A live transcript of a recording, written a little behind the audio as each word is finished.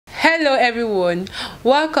Hello everyone,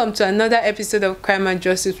 welcome to another episode of Crime and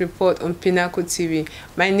Justice Report on Pinnacle TV.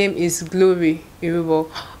 My name is Glory Irubo.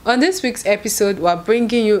 On this week's episode, we're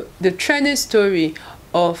bringing you the trending story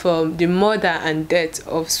of the murder and death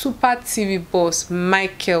of Super TV boss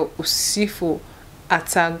Michael Osifo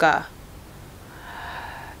Ataga.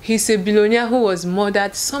 He's a billionaire who was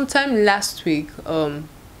murdered sometime last week in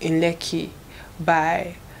Lekki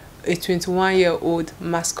by a 21-year-old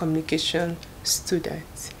mass communication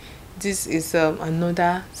student. This is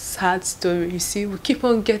another sad story. You see, we keep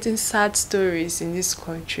on getting sad stories in this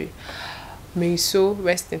country. May his soul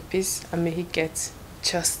rest in peace and may he get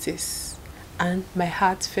justice. And my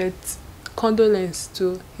heartfelt condolence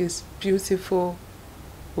to his beautiful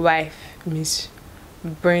wife, Miss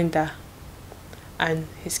Brenda, and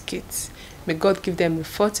his kids. May God give them the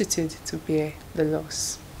fortitude to bear the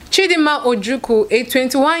loss. Chidinma, a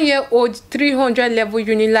 21-year-old 300-level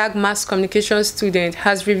Unilag mass communication student,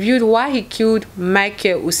 has revealed why he killed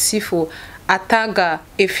Michael Osifo Ataga,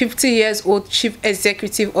 a 50-year-old chief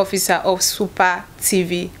executive officer of Super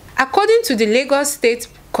TV. According to the Lagos State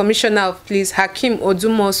Commissioner of Police Hakeem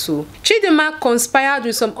Odumosu, Chidinma conspired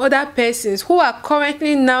with some other persons who are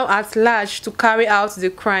currently now at large to carry out the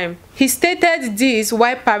crime. He stated this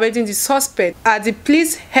while parading the suspect at the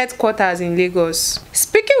police headquarters in Lagos.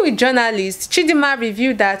 Speaking with journalists, Chidinma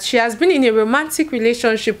revealed that she has been in a romantic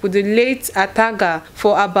relationship with the late Ataga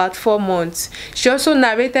for about 4 months. She also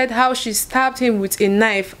narrated how she stabbed him with a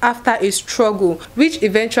knife after a struggle, which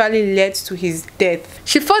eventually led to his death.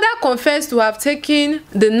 She further confessed to have taken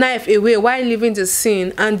the knife away while leaving the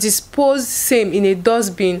scene and disposed same in a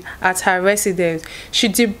dustbin at her residence. She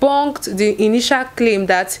debunked the initial claim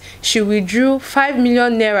that she withdrew 5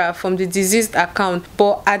 million naira from the deceased account,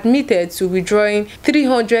 but admitted to withdrawing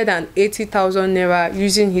 380,000 naira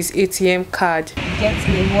using his ATM card.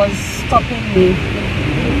 He was stopping me.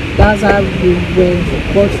 That's how we were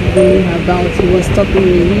both going about. He was stopping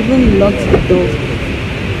me. He even locked the door.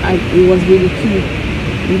 It was really key.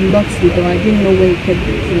 He locked the door. I didn't know where he kept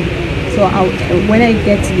the key. So when I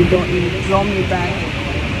get to the door, he drew me back.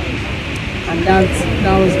 And that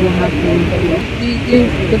was what happened.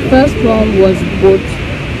 The first one was both.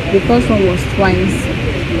 The first one was twice.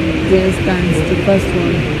 For instance, the first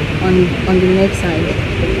one on the neck side.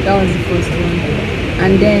 That was the first one.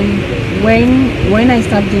 And then when I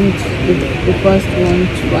stabbed him the first one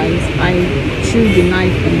twice, I threw the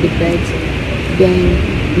knife on the bed. Then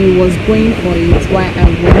he was going for it while I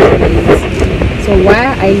went for it. So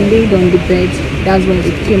while I laid on the bed, that's when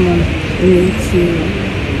it came on me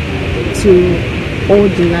to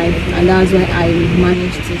hold the knife, and that's why I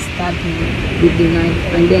managed to stab him with the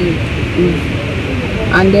knife.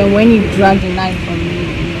 And then when he dragged the knife from me,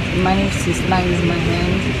 he managed to slice my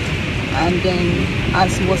hand. And then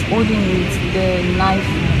as he was holding it, the knife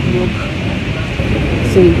broke,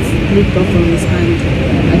 so it slipped off from his hand.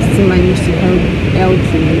 I still managed to hold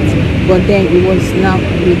to it, but then it was now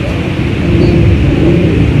weak, and then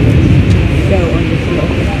fell on the floor.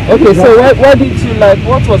 Okay, so what did you like?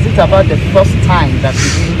 What was it about the first time that you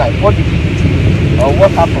didn't like? What did you do, or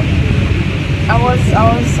what happened? I was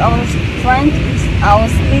trying to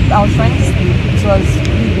sleep. It was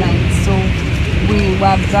midnight, so we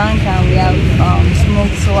were drunk and we have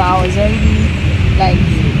smoked. So I was already like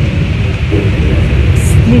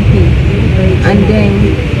sleepy, and then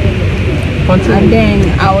I was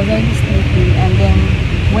already sleepy, and then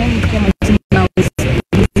when he came to me,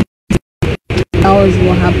 that was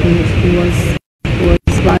what happened. It was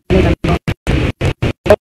violent and all.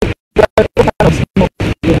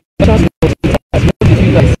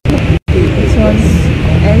 It was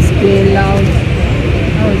SK loud.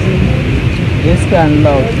 How was it? SK and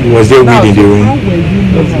loud. Was there weed in the room?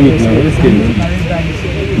 That's weed now. SK.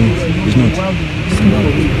 It's not.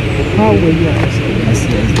 How were you at SK?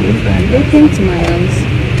 They came to my house.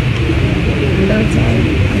 And that's how I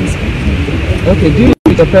expected. Okay, do you live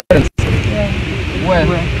with your parents? Where?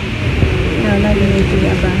 Where? No, not in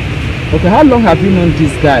Nigeria. Okay, how long have you known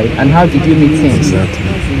this guy and how did you meet him? Exactly.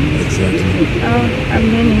 I've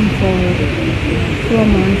known him for 4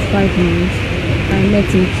 months, 5 months. I met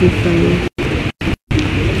him through friends.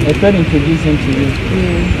 A friend introduced him to you?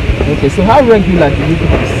 Yeah. Okay, so how regular do you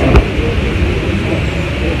people see?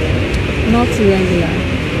 Not regular.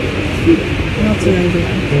 Not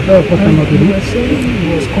regular. You were saying he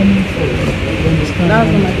was coming for That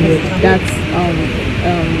was my first. That's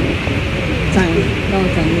time. That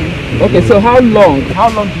was time. Okay, so how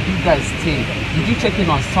long did you guys stay? Did you check in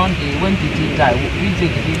on Sunday? When did he die? Which day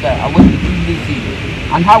did he die? And when did you leave him?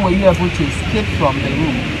 And how were you able to escape from the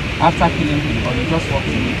room after killing him, or you just walked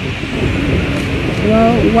in?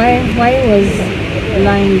 Well, why he was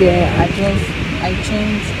lying there. I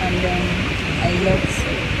changed and then I left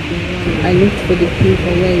the room. I looked for the key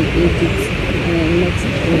for where he ate it and I left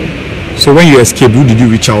it there. So when you escaped, who did you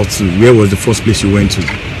reach out to? Where was the first place you went to? I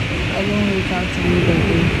didn't reach out to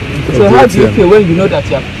anybody. So how do you feel when you know that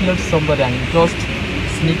you have killed somebody and you just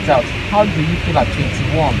sneaked out? How do you feel at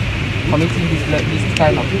 21 committing this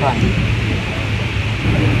kind of crime?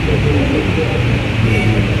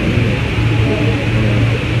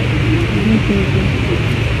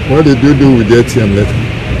 What did you do with the ATM letter?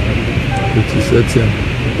 With his ATM?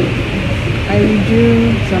 I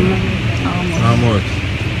withdrew some money. How much?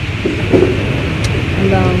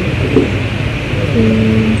 About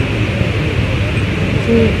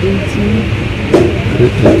 280.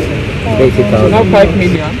 Not 5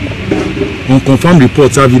 million. On confirmed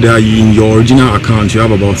reports have it that in your original account you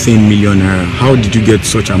have about 10 million naira. How did you get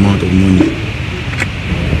such amount of money?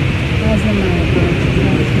 That's not my account.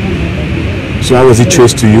 So how was it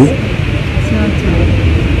traced to you? It's not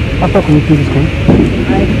mine. After committing this crime?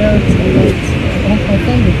 I felt a lot. I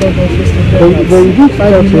think because I was just a But you didn't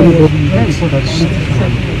tell anybody.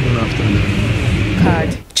 Card.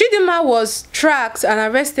 Chidinma was tracked and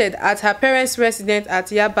arrested at her parents' residence at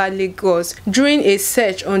Yaba, Lagos during a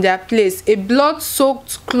search on their place. A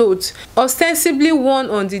blood-soaked cloth, ostensibly worn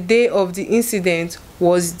on the day of the incident,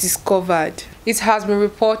 was discovered. It has been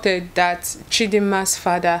reported that Chidinma's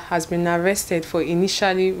father has been arrested for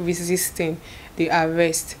initially resisting the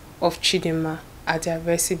arrest of Chidinma at their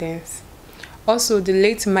residence. Also, the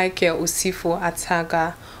late Michael Osifo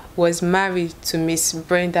Ataga was married to Miss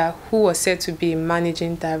Brenda, who was said to be a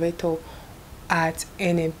managing director at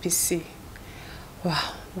NNPC.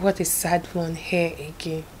 Wow, what a sad one here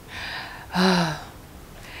again.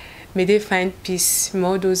 May they find peace. May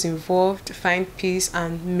all those involved find peace,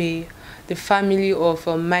 and may the family of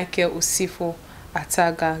Michael Osifo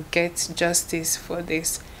Ataga get justice for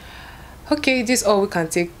this. Okay, this is all we can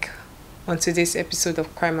take on today's episode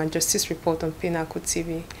of Crime and Justice Report on Pinnacle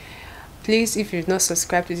TV. Please, if you've not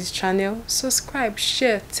subscribed to this channel, subscribe,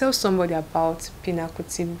 share, tell somebody about Pinnacle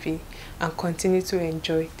TV, and continue to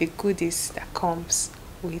enjoy the goodies that comes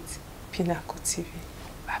with Pinnacle TV.